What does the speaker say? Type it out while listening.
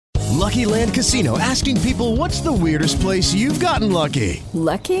Lucky Land Casino, asking people, what's the weirdest place you've gotten lucky?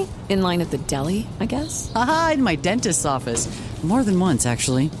 Lucky? In line at the deli, I guess? Aha, in my dentist's office. More than once,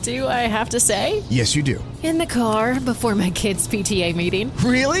 actually. Do I have to say? Yes, you do. In the car before my kids' PTA meeting.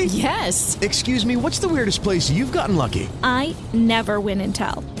 Really? Yes. Excuse me, what's the weirdest place you've gotten lucky? I never win and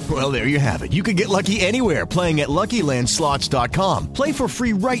tell. Well, there you have it. You can get lucky anywhere, playing at LuckyLandSlots.com. Play for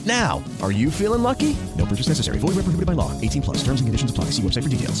free right now. Are you feeling lucky? No purchase necessary. Void where prohibited by law. 18 plus. Terms and conditions apply. See website for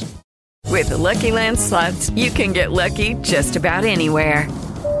details. With the Lucky Land Slots, you can get lucky just about anywhere.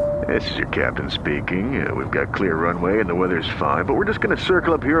 This is your captain speaking. We've got clear runway and the weather's fine, but we're just going to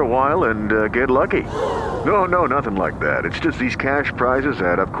circle up here a while and get lucky. No, nothing like that. It's just these cash prizes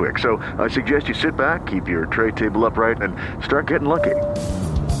add up quick. So I suggest you sit back, keep your tray table upright, and start getting lucky.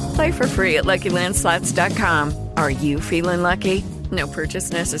 Play for free at LuckyLandSlots.com. Are you feeling lucky? No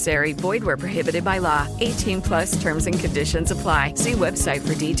purchase necessary. Void where prohibited by law. 18 plus terms and conditions apply. See website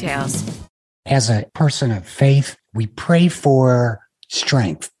for details. As a person of faith, we pray for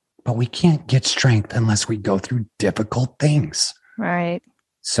strength, but we can't get strength unless we go through difficult things. Right.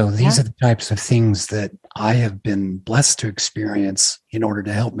 So these are the types of things that I have been blessed to experience in order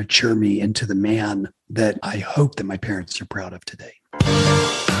to help mature me into the man that I hope that my parents are proud of today.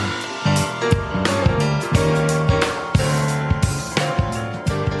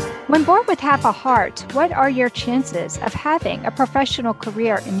 When born with half a heart, what are your chances of having a professional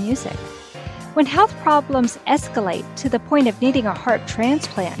career in music? When health problems escalate to the point of needing a heart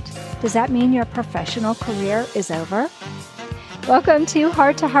transplant, does that mean your professional career is over? Welcome to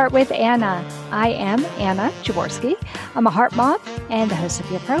Heart with Anna. I am Anna Jaworski. I'm a heart mom and the host of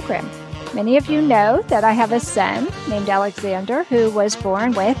your program. Many of you know that I have a son named Alexander who was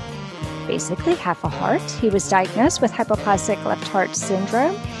born with basically half a heart. He was diagnosed with hypoplastic left heart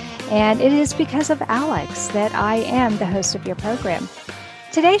syndrome, and it is because of Alex that I am the host of your program.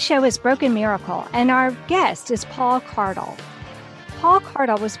 Today's show is Broken Miracle, and our guest is Paul Cardle. Paul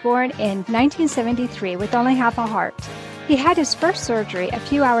Cardle was born in 1973 with only half a heart. He had his first surgery a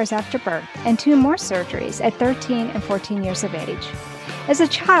few hours after birth and 2 more surgeries at 13 and 14 years of age. As a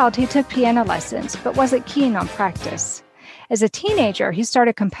child, he took piano lessons, but wasn't keen on practice. As a teenager, he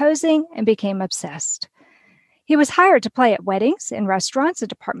started composing and became obsessed. He was hired to play at weddings, in restaurants, and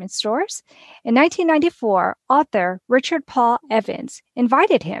department stores. In 1994, author Richard Paul Evans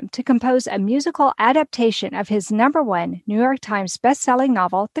invited him to compose a musical adaptation of his #1 New York Times best-selling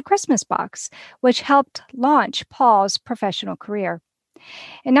novel, The Christmas Box, which helped launch Paul's professional career.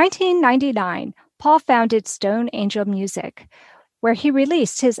 In 1999, Paul founded Stone Angel Music, where he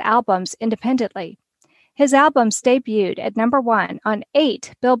released his albums independently. His albums debuted at #1 on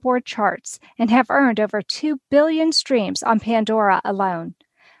 8 Billboard charts and have earned over 2 billion streams on Pandora alone.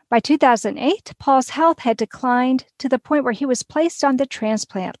 By 2008, Paul's health had declined to the point where he was placed on the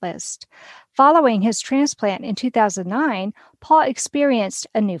transplant list. Following his transplant in 2009, Paul experienced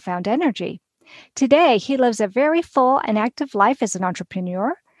a newfound energy. Today, he lives a very full and active life as an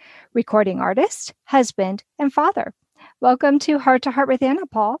entrepreneur, recording artist, husband, and father. Welcome to Heart with Anna,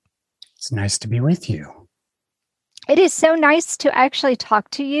 Paul. It's nice to be with you. It is so nice to actually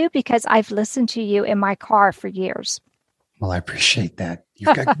talk to you because I've listened to you in my car for years. Well, I appreciate that.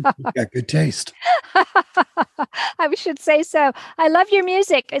 You've got good taste. I should say so. I love your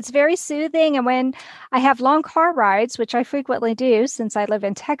music. It's very soothing. And when I have long car rides, which I frequently do since I live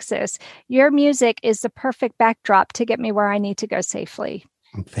in Texas, your music is the perfect backdrop to get me where I need to go safely.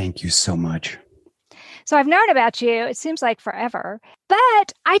 Thank you so much. So I've known about you, it seems like forever,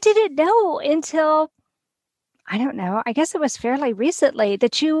 but I didn't know until, I don't know, I guess it was fairly recently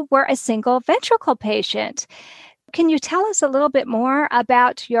that you were a single ventricle patient. Can you tell us a little bit more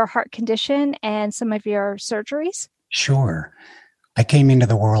about your heart condition and some of your surgeries? Sure. I came into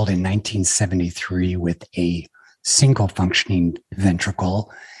the world in 1973 with a single functioning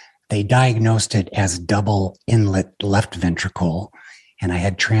ventricle. They diagnosed it as double inlet left ventricle, and I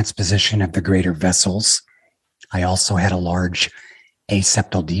had transposition of the greater vessels. I also had a large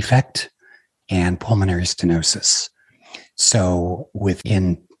aseptal defect and pulmonary stenosis. So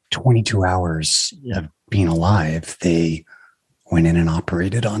within 22 hours of being alive, they went in and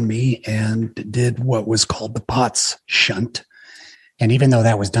operated on me and did what was called the POTS shunt. And even though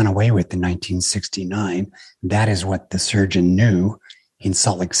that was done away with in 1969, that is what the surgeon knew in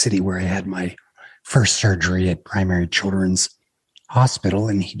Salt Lake City, where I had my first surgery at Primary Children's Hospital,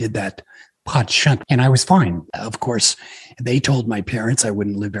 and he did that POTS shunt, and I was fine. Of course, they told my parents I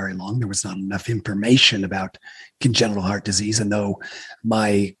wouldn't live very long. There was not enough information about congenital heart disease, and though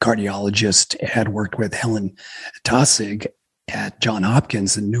my cardiologist had worked with Helen Taussig at Johns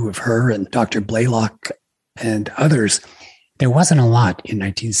Hopkins and knew of her and Dr. Blaylock and others, There wasn't a lot in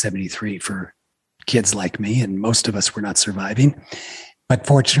 1973 for kids like me, and most of us were not surviving. But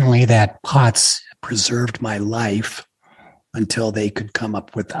fortunately, that POTS preserved my life until they could come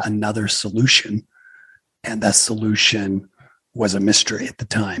up with another solution. And that solution was a mystery at the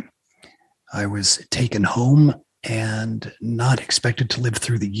time. I was taken home and not expected to live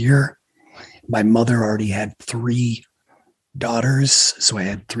through the year. My mother already had 3 daughters, so I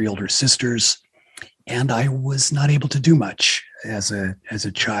had 3 older sisters, and I was not able to do much as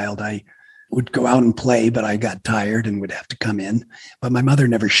a child. I would go out and play, but I got tired and would have to come in. But my mother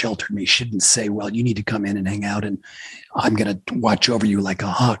never sheltered me. She didn't say, well, you need to come in and hang out, and I'm going to watch over you like a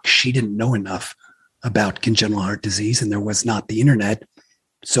hawk. She didn't know enough about congenital heart disease, and there was not the internet.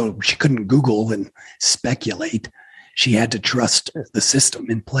 So she couldn't Google and speculate. She had to trust the system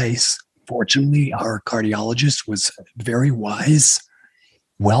in place. Fortunately, our cardiologist was very wise,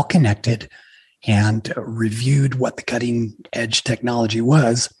 well-connected, and reviewed what the cutting edge technology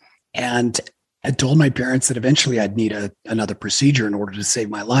was, and had told my parents that eventually I'd need another procedure in order to save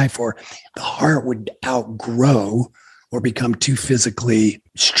my life, or the heart would outgrow or become too physically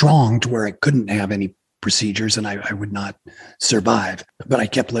strong to where it couldn't have any procedures and I would not survive. But I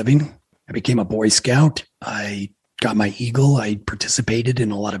kept living. I became a Boy Scout. I got my Eagle. I participated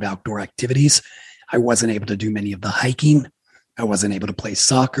in a lot of outdoor activities. I wasn't able to do many of the hiking. I wasn't able to play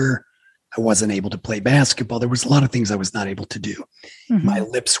soccer. I wasn't able to play basketball. There was a lot of things I was not able to do. Mm-hmm. My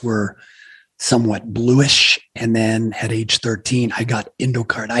lips were somewhat bluish. And then at age 13, I got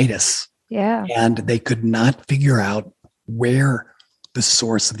endocarditis. Yeah. And they could not figure out where the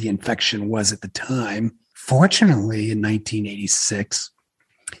source of the infection was at the time. Fortunately, in 1986,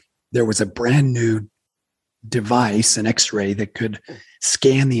 there was a brand new device, an X-ray that could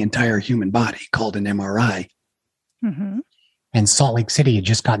scan the entire human body called an MRI. Mm-hmm. And Salt Lake City had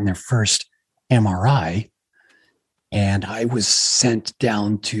just gotten their first MRI. And I was sent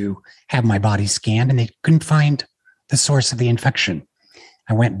down to have my body scanned, and they couldn't find the source of the infection.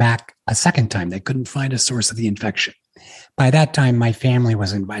 I went back a second time. They couldn't find a source of the infection. By that time, my family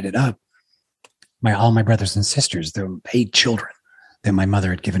was invited up. All my brothers and sisters, there were 8 children that my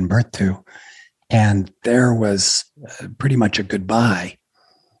mother had given birth to. And there was pretty much a goodbye.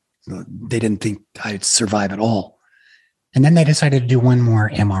 They didn't think I'd survive at all. And then they decided to do one more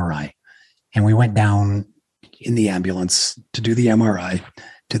MRI. And we went down in the ambulance to do the MRI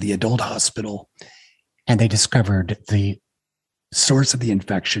to the adult hospital. And they discovered the source of the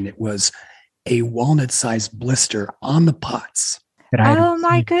infection. It was a walnut-sized blister on the POTS. Oh,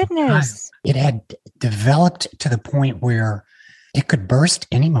 my goodness. It had developed to the point where it could burst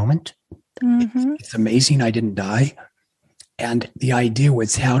any moment. Mm-hmm. It's amazing I didn't die. And the idea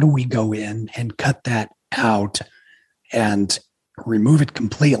was, how do we go in and cut that out and remove it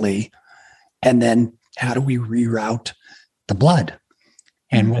completely? And then how do we reroute the blood?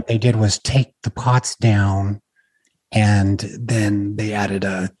 And what they did was take the POTS down, and then they added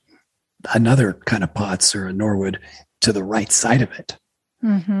another kind of POTS or a Norwood to the right side of it.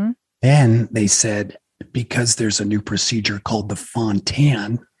 Mm-hmm. Then they said, because there's a new procedure called the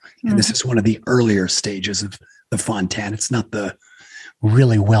Fontan, and this is one of the earlier stages of the Fontan. It's not the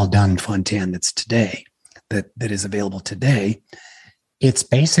really well done Fontan that's today, that is available today. It's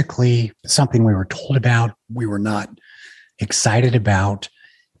basically something we were told about, we were not excited about,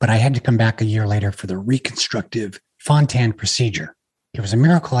 but I had to come back a year later for the reconstructive Fontan procedure. It was a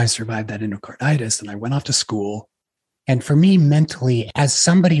miracle I survived that endocarditis, and I went off to school. And for me, mentally, as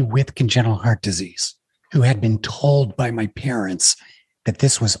somebody with congenital heart disease who had been told by my parents that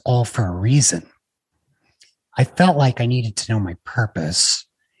this was all for a reason, I felt like I needed to know my purpose,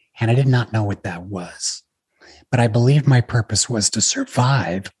 and I did not know what that was. But I believed my purpose was to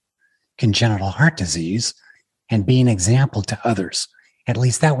survive congenital heart disease and be an example to others. At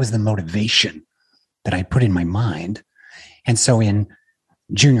least that was the motivation that I put in my mind. And so in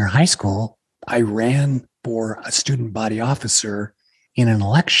junior high school, I ran for a student body officer in an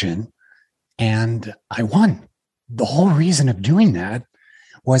election, and I won. The whole reason of doing that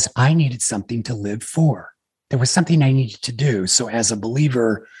was I needed something to live for. There was something I needed to do. So as a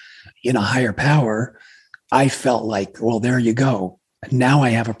believer in a higher power, I felt like, well, there you go. Now I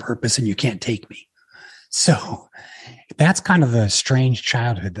have a purpose and you can't take me. So that's kind of the strange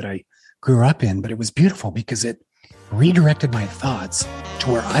childhood that I grew up in, but it was beautiful because it redirected my thoughts to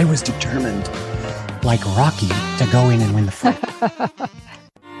where I was determined, like Rocky, to go in and win the fight.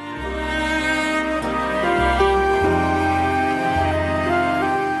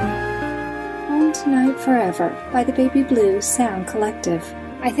 Home Tonight Forever by the Baby Blue Sound Collective.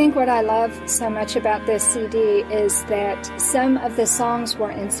 I think what I love so much about this CD is that some of the songs were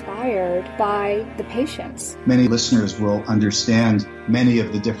inspired by the patients. Many listeners will understand many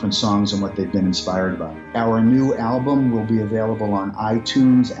of the different songs and what they've been inspired by. Our new album will be available on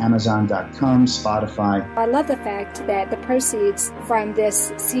iTunes, Amazon.com, Spotify. I love the fact that the proceeds from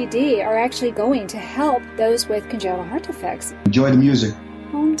this CD are actually going to help those with congenital heart defects. Enjoy the music.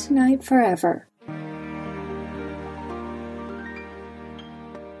 Home Tonight Forever.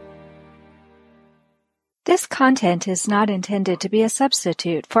 This content is not intended to be a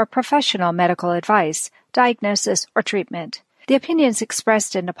substitute for professional medical advice, diagnosis, or treatment. The opinions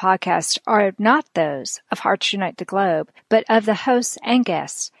expressed in the podcast are not those of Hearts Unite the Globe, but of the hosts and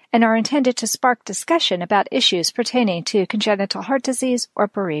guests, and are intended to spark discussion about issues pertaining to congenital heart disease or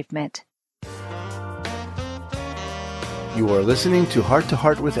bereavement. You are listening to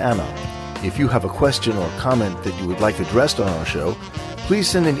Heart with Anna. If you have a question or comment that you would like addressed on our show, please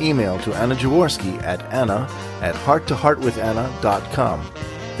send an email to Anna Jaworski at anna@hearttoheartwithanna.com.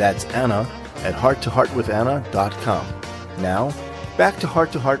 That's anna@hearttoheartwithanna.com. Now, back to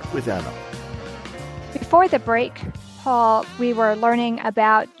Heart with Anna. Before the break, Paul, we were learning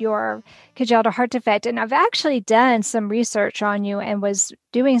about your congenital heart defect, and I've actually done some research on you and was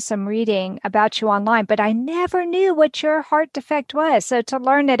doing some reading about you online, but I never knew what your heart defect was. So to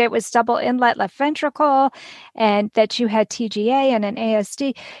learn that it was double inlet left ventricle and that you had TGA and an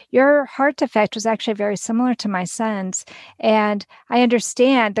ASD, your heart defect was actually very similar to my son's. And I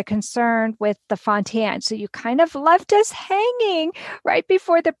understand the concern with the Fontan. So you kind of left us hanging right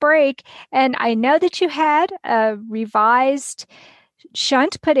before the break. And I know that you had a revised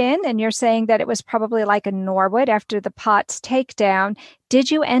shunt put in, and you're saying that it was probably like a Norwood after the POTS takedown.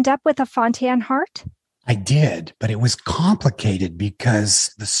 Did you end up with a Fontan heart? I did, but it was complicated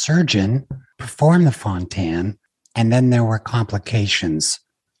because the surgeon performed the Fontan and then there were complications.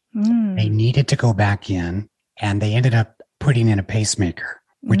 They needed to go back in and they ended up putting in a pacemaker,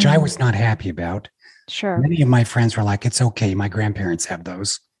 which I was not happy about. Sure. Many of my friends were like, it's okay. My grandparents have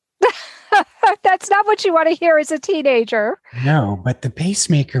those. That's not what you want to hear as a teenager. No, but the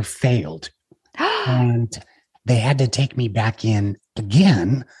pacemaker failed and they had to take me back in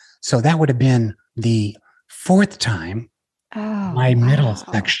again. So that would have been the fourth time. My middle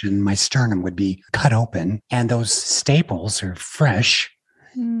section, my sternum would be cut open and those staples are fresh.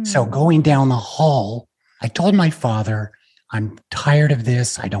 So going down the hall, I told my father, I'm tired of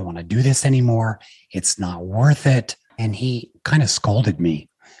this. I don't want to do this anymore. It's not worth it. And he kind of scolded me.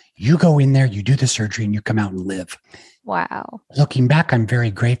 You go in there, you do the surgery, and you come out and live. Wow. Looking back, I'm very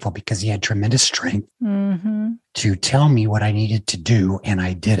grateful because he had tremendous strength to tell me what I needed to do, and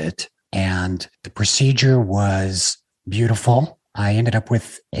I did it. And the procedure was beautiful. I ended up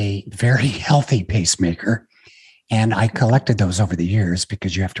with a very healthy pacemaker, and I collected those over the years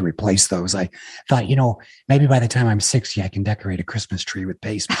because you have to replace those. I thought, maybe by the time I'm 60, I can decorate a Christmas tree with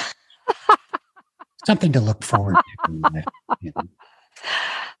pacemakers. Something to look forward to.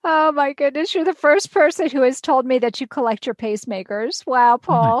 Oh my goodness, you're the first person who has told me that you collect your pacemakers. Wow,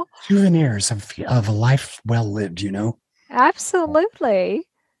 Paul. Souvenirs of a life well lived, Absolutely.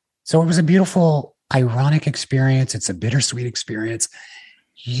 So it was a beautiful, ironic experience. It's a bittersweet experience.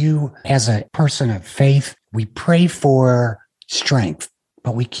 You, as a person of faith, we pray for strength,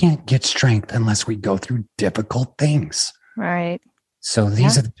 but we can't get strength unless we go through difficult things. Right. So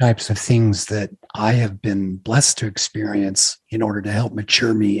these are the types of things that I have been blessed to experience in order to help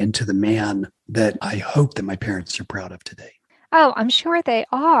mature me into the man that I hope that my parents are proud of today. Oh, I'm sure they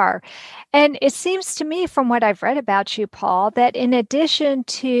are. And it seems to me from what I've read about you, Paul, that in addition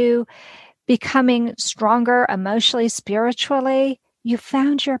to becoming stronger emotionally, spiritually, you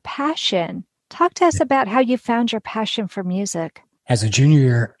found your passion. Talk to us about how you found your passion for music. As a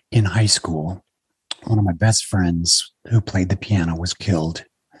junior in high school, one of my best friends who played the piano was killed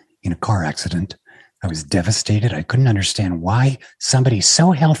in a car accident. I was devastated. I couldn't understand why somebody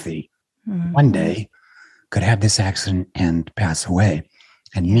so healthy one day could have this accident and pass away.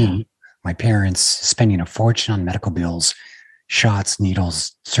 And me, my parents spending a fortune on medical bills, shots,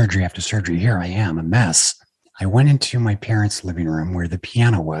 needles, surgery after surgery. Here I am, a mess. I went into my parents' living room where the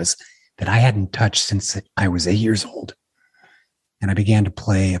piano was that I hadn't touched since I was 8 years old. And I began to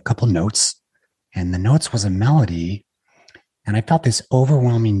play a couple notes. And the notes was a melody. And I felt this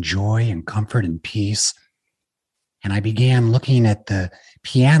overwhelming joy and comfort and peace. And I began looking at the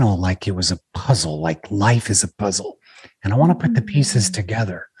piano like it was a puzzle, like life is a puzzle. And I want to put the pieces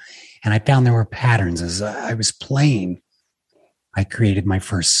together. And I found there were patterns. As I was playing, I created my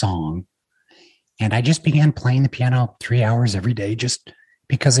first song. And I just began playing the piano 3 hours every day just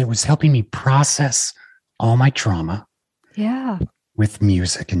because it was helping me process all my trauma. Yeah. with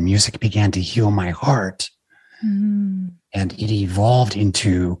music, and music began to heal my heart. And it evolved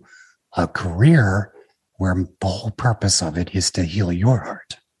into a career where the whole purpose of it is to heal your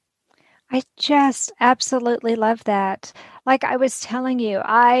heart. I just absolutely love that. Like I was telling you,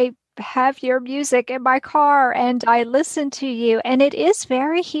 I have your music in my car and I listen to you, and it is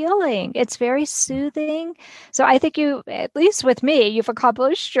very healing. It's very soothing. So I think you, at least with me, you've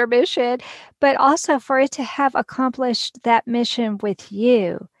accomplished your mission, but also for it to have accomplished that mission with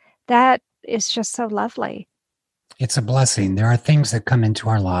you, that is just so lovely. It's a blessing. There are things that come into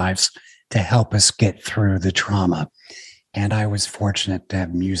our lives to help us get through the trauma. And I was fortunate to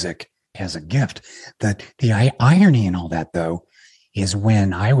have music as a gift. The irony in all that, though, is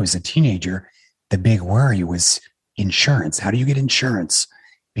when I was a teenager, the big worry was insurance. How do you get insurance?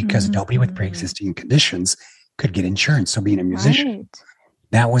 Because nobody with pre-existing conditions could get insurance. So being a musician,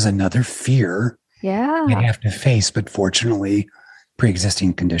 that was another fear you'd have to face. But fortunately,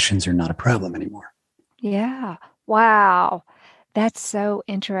 pre-existing conditions are not a problem anymore. Yeah. Wow. That's so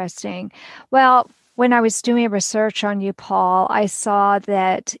interesting. Well, when I was doing research on you, Paul, I saw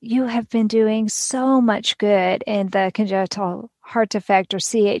that you have been doing so much good in the congenital heart defect or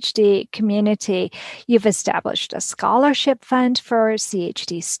CHD community. You've established a scholarship fund for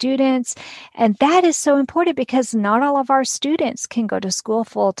CHD students. And that is so important because not all of our students can go to school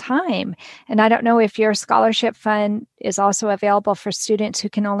full time. And I don't know if your scholarship fund is also available for students who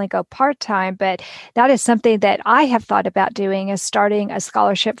can only go part-time, but that is something that I have thought about doing, is starting a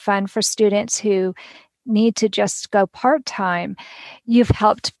scholarship fund for students who need to just go part-time. You've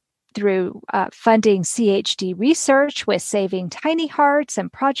helped through funding CHD research with Saving Tiny Hearts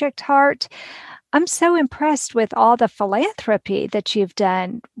and Project Heart. I'm so impressed with all the philanthropy that you've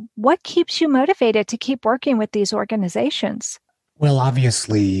done. What keeps you motivated to keep working with these organizations? Well,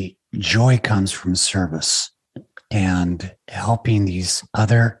 obviously, joy comes from service, and helping these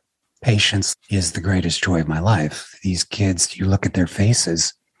other patients is the greatest joy of my life. These kids, you look at their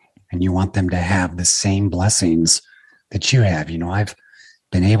faces and you want them to have the same blessings that you have. You know, I've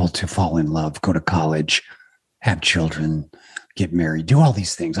been able to fall in love, go to college, have children, get married, do all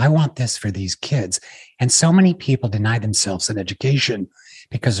these things. I want this for these kids. And so many people deny themselves an education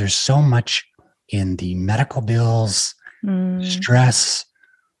because there's so much in the medical bills, stress,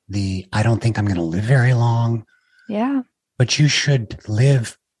 I don't think I'm going to live very long. Yeah. But you should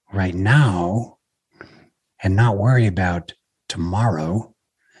live right now and not worry about tomorrow.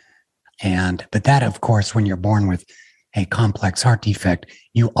 But that, of course, when you're born with a complex heart defect,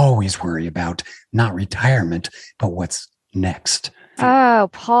 you always worry about not retirement, but what's next. Oh,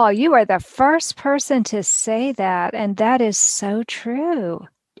 Paul, you are the first person to say that. And that is so true.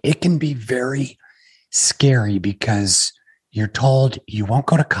 It can be very scary because you're told you won't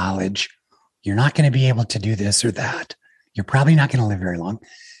go to college. You're not going to be able to do this or that. You're probably not going to live very long.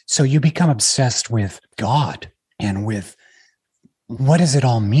 So you become obsessed with God and with what does it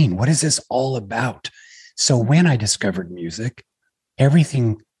all mean? What is this all about? So when I discovered music,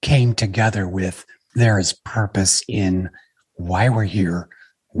 everything came together with there is purpose in why we're here,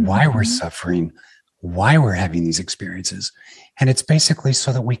 why we're suffering, why we're having these experiences. And it's basically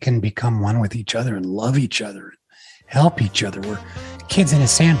so that we can become one with each other and love each other, help each other. We're kids in a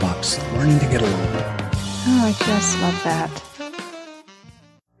sandbox learning to get along. Oh, I just love that.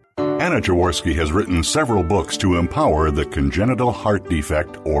 Anna Jaworski has written several books to empower the congenital heart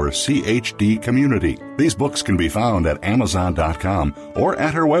defect or CHD community. These books can be found at Amazon.com or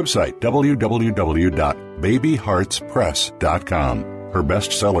at her website, www.babyheartspress.com. Her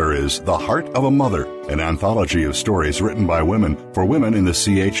bestseller is The Heart of a Mother, an anthology of stories written by women for women in the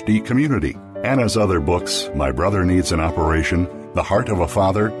CHD community. Anna's other books, My Brother Needs an Operation, The Heart of a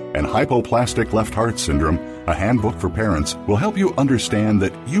Father, and Hypoplastic Left Heart Syndrome, a handbook for parents, will help you understand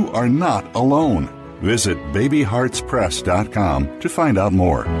that you are not alone. Visit babyheartspress.com to find out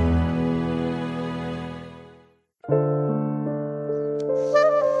more.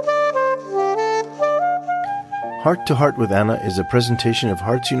 Heart to Heart with Anna is a presentation of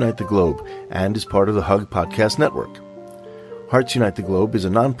Hearts Unite the Globe and is part of the Hug Podcast Network. Hearts Unite the Globe is a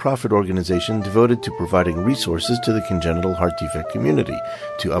non-profit organization devoted to providing resources to the congenital heart defect community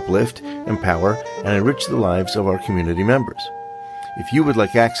to uplift, empower, and enrich the lives of our community members. If you would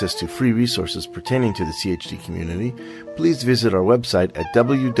like access to free resources pertaining to the CHD community, please visit our website at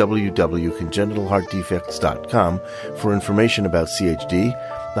www.congenitalheartdefects.com for information about CHD,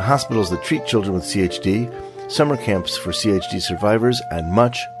 the hospitals that treat children with CHD, summer camps for CHD survivors, and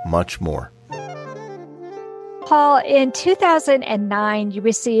much, much more. Paul, in 2009, you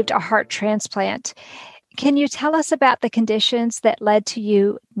received a heart transplant. Can you tell us about the conditions that led to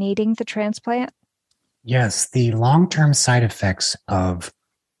you needing the transplant? Yes, the long-term side effects of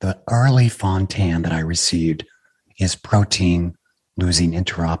the early Fontan that I received is protein losing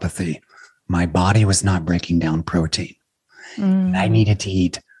enteropathy. My body was not breaking down protein. And I needed to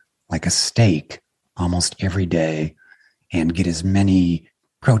eat like a steak almost every day and get as many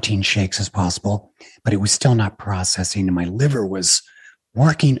protein shakes as possible, but it was still not processing. And my liver was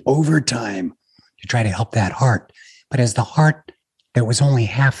working overtime to try to help that heart. But as the heart that was only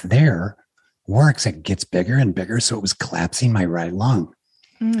half there works, it gets bigger and bigger. So it was collapsing my right lung.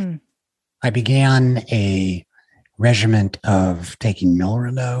 I began a regimen of taking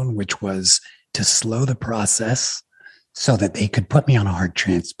milrinone, which was to slow the process so that they could put me on a heart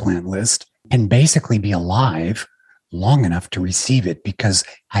transplant list and basically be alive long enough to receive it, because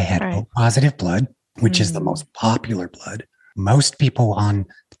I had O positive blood, which is the most popular blood. Most people on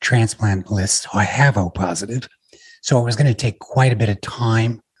the transplant list have O positive. So it was going to take quite a bit of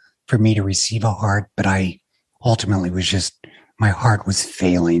time for me to receive a heart, but I ultimately my heart was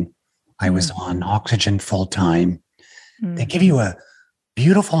failing. I was on oxygen full time. They give you a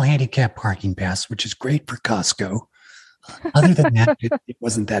beautiful handicap parking pass, which is great for Costco. Other than that, it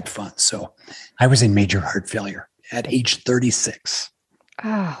wasn't that fun. So I was in major heart failure at age 36.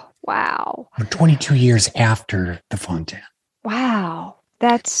 Oh, wow. 22 years after the Fontan. Wow.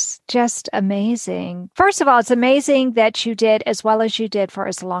 That's just amazing. First of all, it's amazing that you did as well as you did for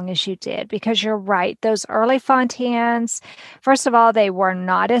as long as you did, because you're right. Those early Fontans, first of all, they were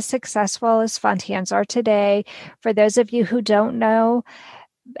not as successful as Fontans are today. For those of you who don't know,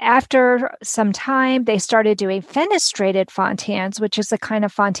 after some time, they started doing fenestrated Fontans, which is the kind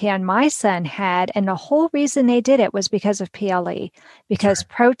of Fontan my son had. And the whole reason they did it was because of PLE, because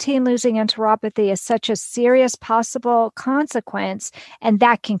protein losing enteropathy is such a serious possible consequence, and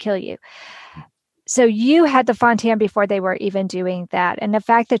that can kill you. So you had the Fontan before they were even doing that. And the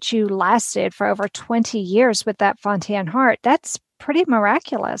fact that you lasted for over 20 years with that Fontan heart, that's pretty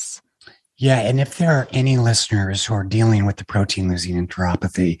miraculous. Yeah, and if there are any listeners who are dealing with the protein-losing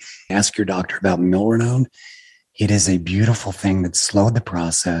enteropathy, ask your doctor about milrinone. It is a beautiful thing that slowed the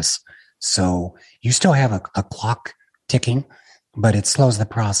process. So you still have a clock ticking, but it slows the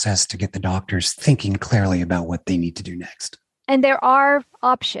process to get the doctors thinking clearly about what they need to do next. And there are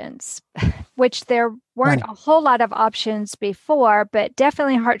options, which there weren't a whole lot of options before, but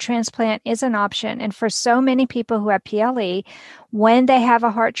definitely heart transplant is an option. And for so many people who have PLE, when they have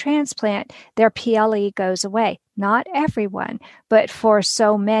a heart transplant, their PLE goes away. Not everyone, but for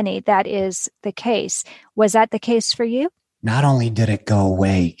so many, that is the case. Was that the case for you? Not only did it go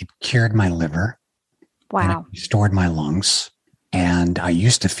away, it cured my liver. Wow. And it restored my lungs. And I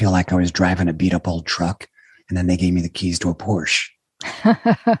used to feel like I was driving a beat up old truck. And then they gave me the keys to a Porsche.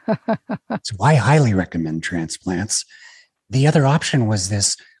 So I highly recommend transplants. The other option was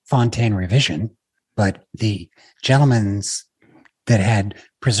this Fontan revision, but the gentlemen that had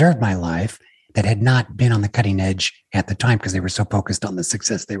preserved my life, that had not been on the cutting edge at the time because they were so focused on the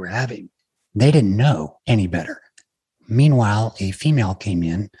success they were having, they didn't know any better. Meanwhile, a female came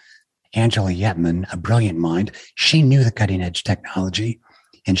in, Angela Yetman, a brilliant mind. She knew the cutting edge technology,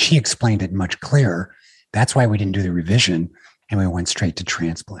 and she explained it much clearer. That's why we didn't do the revision and we went straight to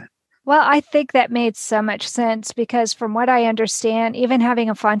transplant. Well, I think that made so much sense because from what I understand, even having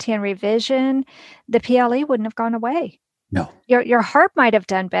a Fontan revision, the PLE wouldn't have gone away. No. Your heart might have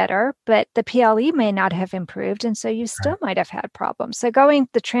done better, but the PLE may not have improved. And so you still might have had problems. So going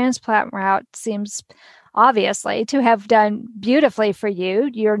the transplant route seems obviously to have done beautifully for you.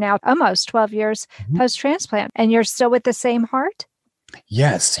 You're now almost 12 years post-transplant and you're still with the same heart?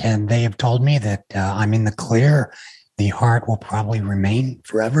 Yes, and they have told me that I'm in the clear. The heart will probably remain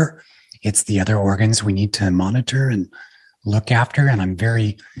forever. It's the other organs we need to monitor and look after. And I'm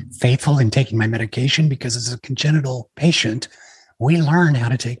very faithful in taking my medication because as a congenital patient, we learn how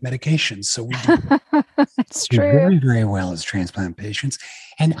to take medications. So we do it's true. Very, very well as transplant patients.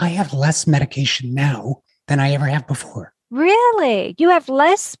 And I have less medication now than I ever have before. Really? You have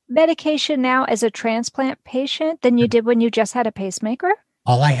less medication now as a transplant patient than you did when you just had a pacemaker?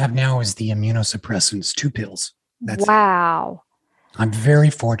 All I have now is the immunosuppressants, 2 pills. That's wow. it. I'm very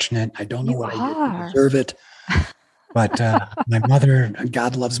fortunate. I don't know what I did to deserve it. But my mother,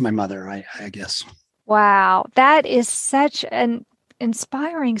 God loves my mother, I guess. Wow. That is such an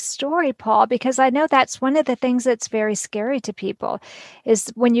inspiring story, Paul, because I know that's one of the things that's very scary to people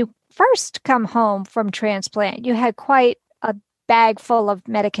is when you first come home from transplant, you had quite a bag full of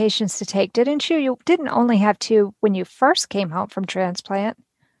medications to take, didn't you? You didn't only have 2 when you first came home from transplant.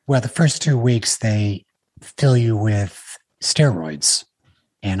 Well, the first 2 weeks, they fill you with steroids.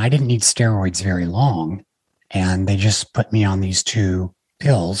 And I didn't need steroids very long. And they just put me on these 2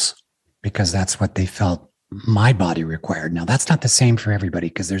 pills. because that's what they felt my body required. Now, that's not the same for everybody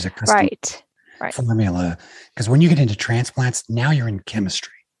because there's a custom formula. Because when you get into transplants, now you're in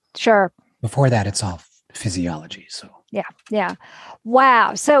chemistry. Sure. Before that, it's all physiology. So yeah.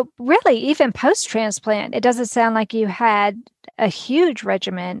 Wow. So really, even post-transplant, it doesn't sound like you had a huge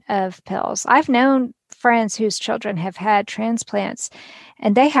regimen of pills. I've known friends whose children have had transplants,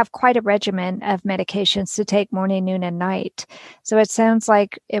 and they have quite a regimen of medications to take morning, noon, and night. So it sounds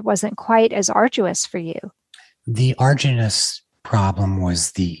like it wasn't quite as arduous for you. The arduous problem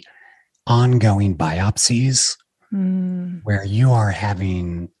was the ongoing biopsies, where you are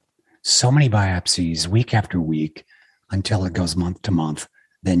having so many biopsies week after week until it goes month to month,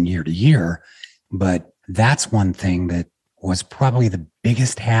 then year to year. But that's one thing that was probably the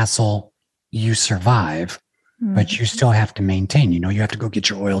biggest hassle. You survive, but you still have to maintain. You have to go get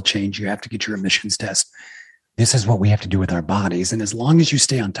your oil change. You have to get your emissions test. This is what we have to do with our bodies. And as long as you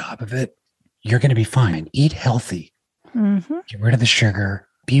stay on top of it, you're going to be fine. Eat healthy. Get rid of the sugar.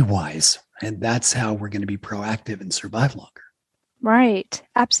 Be wise. And that's how we're going to be proactive and survive longer. Right.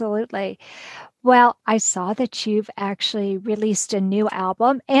 Absolutely. Well, I saw that you've actually released a new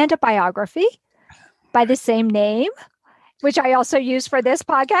album and a biography by the same name, which I also use for this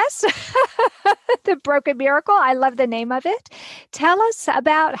podcast, The Broken Miracle. I love the name of it. Tell us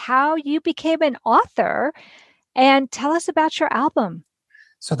about how you became an author and tell us about your album.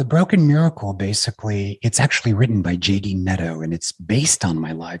 So The Broken Miracle, basically, it's actually written by J.D. Netto, and it's based on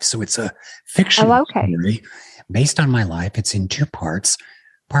my life. So it's a fictional story based on my life. It's in 2 parts.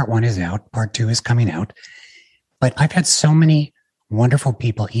 Part 1 is out. Part 2 is coming out. But I've had so many wonderful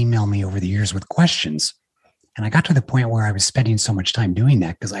people email me over the years with questions. And I got to the point where I was spending so much time doing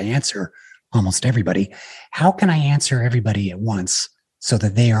that because I answer almost everybody. How can I answer everybody at once so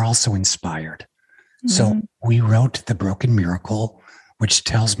that they are also inspired? So we wrote The Broken Miracle, which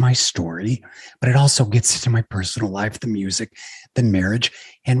tells my story, but it also gets into my personal life, the music, the marriage.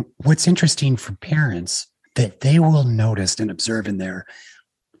 And what's interesting for parents, that they will notice and observe in there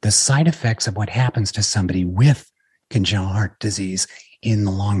the side effects of what happens to somebody with congenital heart disease in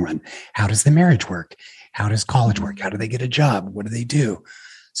the long run. How does the marriage work? How does college work? How do they get a job? What do they do?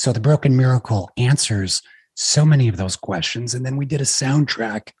 So The Broken Miracle answers so many of those questions. And then we did a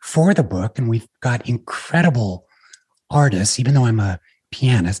soundtrack for the book, and we've got incredible artists. Even though I'm a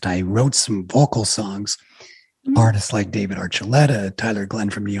pianist, I wrote some vocal songs. Artists like David Archuleta, Tyler Glenn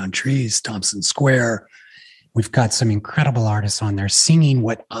from Neon Trees, Thompson Square. We've got some incredible artists on there singing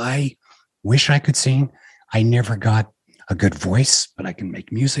what I wish I could sing. I never got a good voice, but I can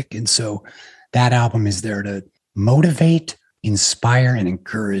make music. And so that album is there to motivate, inspire, and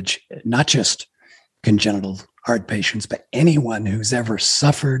encourage not just congenital heart patients, but anyone who's ever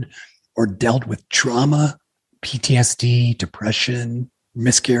suffered or dealt with trauma, PTSD, depression,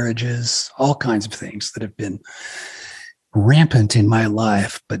 miscarriages, all kinds of things that have been rampant in my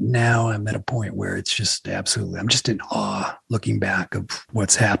life. But now I'm at a point where it's just absolutely, I'm just in awe looking back of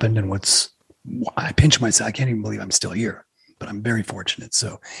what's happened and I pinch myself. I can't even believe I'm still here, but I'm very fortunate.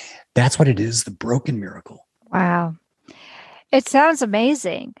 So that's what it is, The Broken Miracle. Wow. It sounds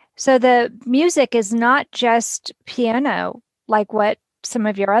amazing. So the music is not just piano like what some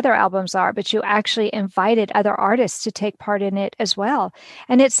of your other albums are, but you actually invited other artists to take part in it as well.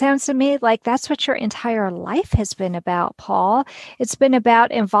 And it sounds to me like that's what your entire life has been about, Paul. It's been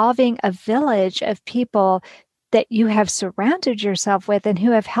about involving a village of people that you have surrounded yourself with and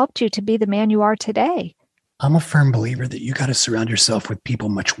who have helped you to be the man you are today. I'm a firm believer that you got to surround yourself with people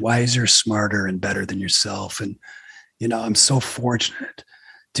much wiser, smarter, and better than yourself. And, I'm so fortunate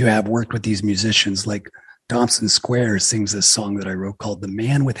to have worked with these musicians. Like Thompson Square sings this song that I wrote called The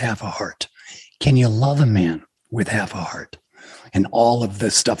Man with Half a Heart. Can you love a man with half a heart? And all of the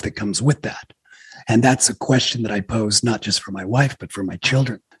stuff that comes with that. And that's a question that I pose not just for my wife, but for my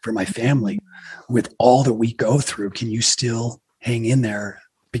children, for my family. With all that we go through, can you still hang in there?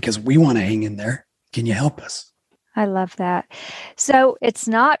 Because we want to hang in there. Can you help us? I love that. So it's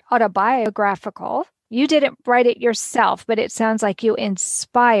not autobiographical. You didn't write it yourself, but it sounds like you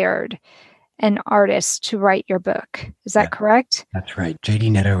inspired an artist to write your book. Is that correct? That's right. J.D.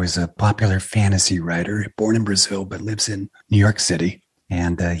 Netto is a popular fantasy writer, born in Brazil, but lives in New York City.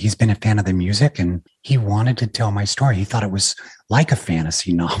 And he's been a fan of the music, and he wanted to tell my story. He thought it was like a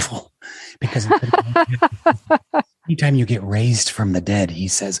fantasy novel because anytime you get raised from the dead, he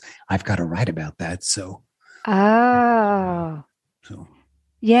says, I've got to write about that. So.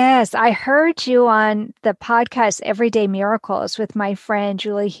 Yes, I heard you on the podcast Everyday Miracles with my friend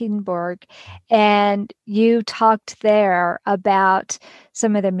Julie Hindenburg, and you talked there about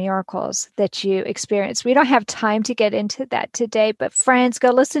some of the miracles that you experienced. We don't have time to get into that today, but friends, go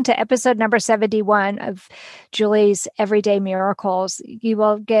listen to episode number 71 of Julie's Everyday Miracles. You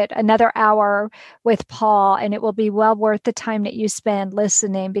will get another hour with Paul, and it will be well worth the time that you spend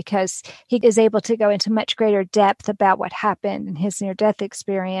listening, because he is able to go into much greater depth about what happened in his near-death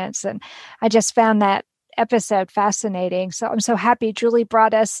experience. And I just found that episode fascinating. So I'm so happy Julie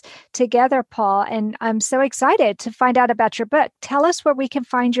brought us together, Paul, and I'm so excited to find out about your book. Tell us where we can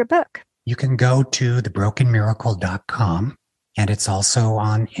find your book. You can go to thebrokenmiracle.com, and it's also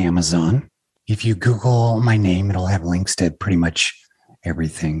on Amazon. If you Google my name, it'll have links to pretty much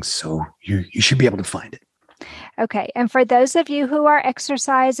everything. So you should be able to find it. Okay. And for those of you who are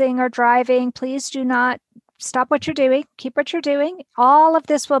exercising or driving, please do not stop what you're doing. Keep what you're doing. All of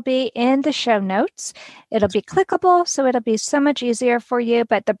this will be in the show notes. It'll be clickable, so it'll be so much easier for you.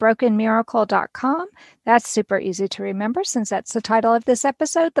 But thebrokenmiracle.com, that's super easy to remember, since that's the title of this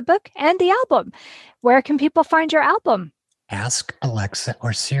episode, the book, and the album. Where can people find your album? Ask Alexa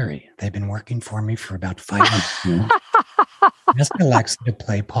or Siri. They've been working for me for about 5 months now. Ask Alexa to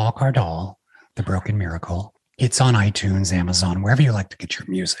play Paul Cardall, The Broken Miracle. It's on iTunes, Amazon, wherever you like to get your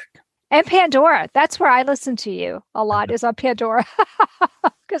music. And Pandora. That's where I listen to you a lot, is on Pandora,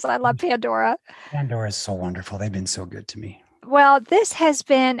 because I love Pandora. Pandora is so wonderful. They've been so good to me. Well, this has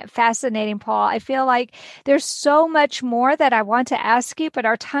been fascinating, Paul. I feel like there's so much more that I want to ask you, but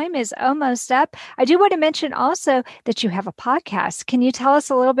our time is almost up. I do want to mention also that you have a podcast. Can you tell us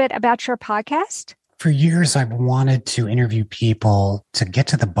a little bit about your podcast? For years, I've wanted to interview people to get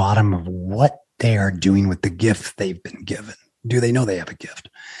to the bottom of what they are doing with the gift they've been given. Do they know they have a gift?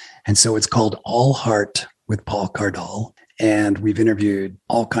 And so it's called All Heart with Paul Cardall. And we've interviewed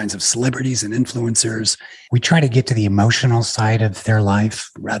all kinds of celebrities and influencers. We try to get to the emotional side of their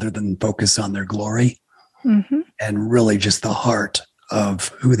life rather than focus on their glory, and really just the heart of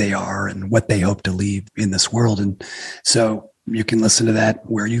who they are and what they hope to leave in this world. And so you can listen to that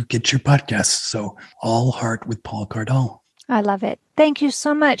where you get your podcasts. So All Heart with Paul Cardall. I love it. Thank you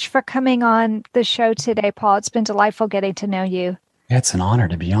so much for coming on the show today, Paul. It's been delightful getting to know you. It's an honor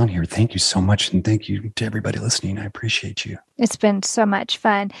to be on here. Thank you so much. And thank you to everybody listening. I appreciate you. It's been so much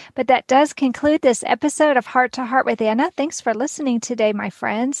fun. But that does conclude this episode of Heart to Heart with Anna. Thanks for listening today, my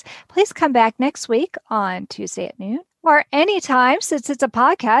friends. Please come back next week on Tuesday at noon or anytime, since it's a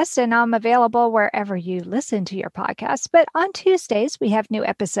podcast and I'm available wherever you listen to your podcasts. But on Tuesdays, we have new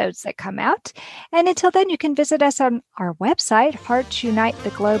episodes that come out. And until then, you can visit us on our website,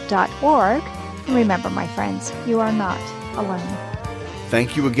 heartsunitetheglobe.org. And remember, my friends, you are not alone.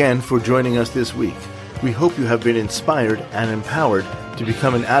 Thank you again for joining us this week. We hope you have been inspired and empowered to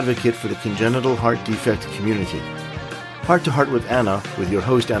become an advocate for the congenital heart defect community. Heart to Heart with Anna, with your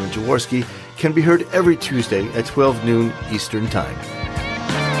host Anna Jaworski, can be heard every Tuesday at 12 noon Eastern Time.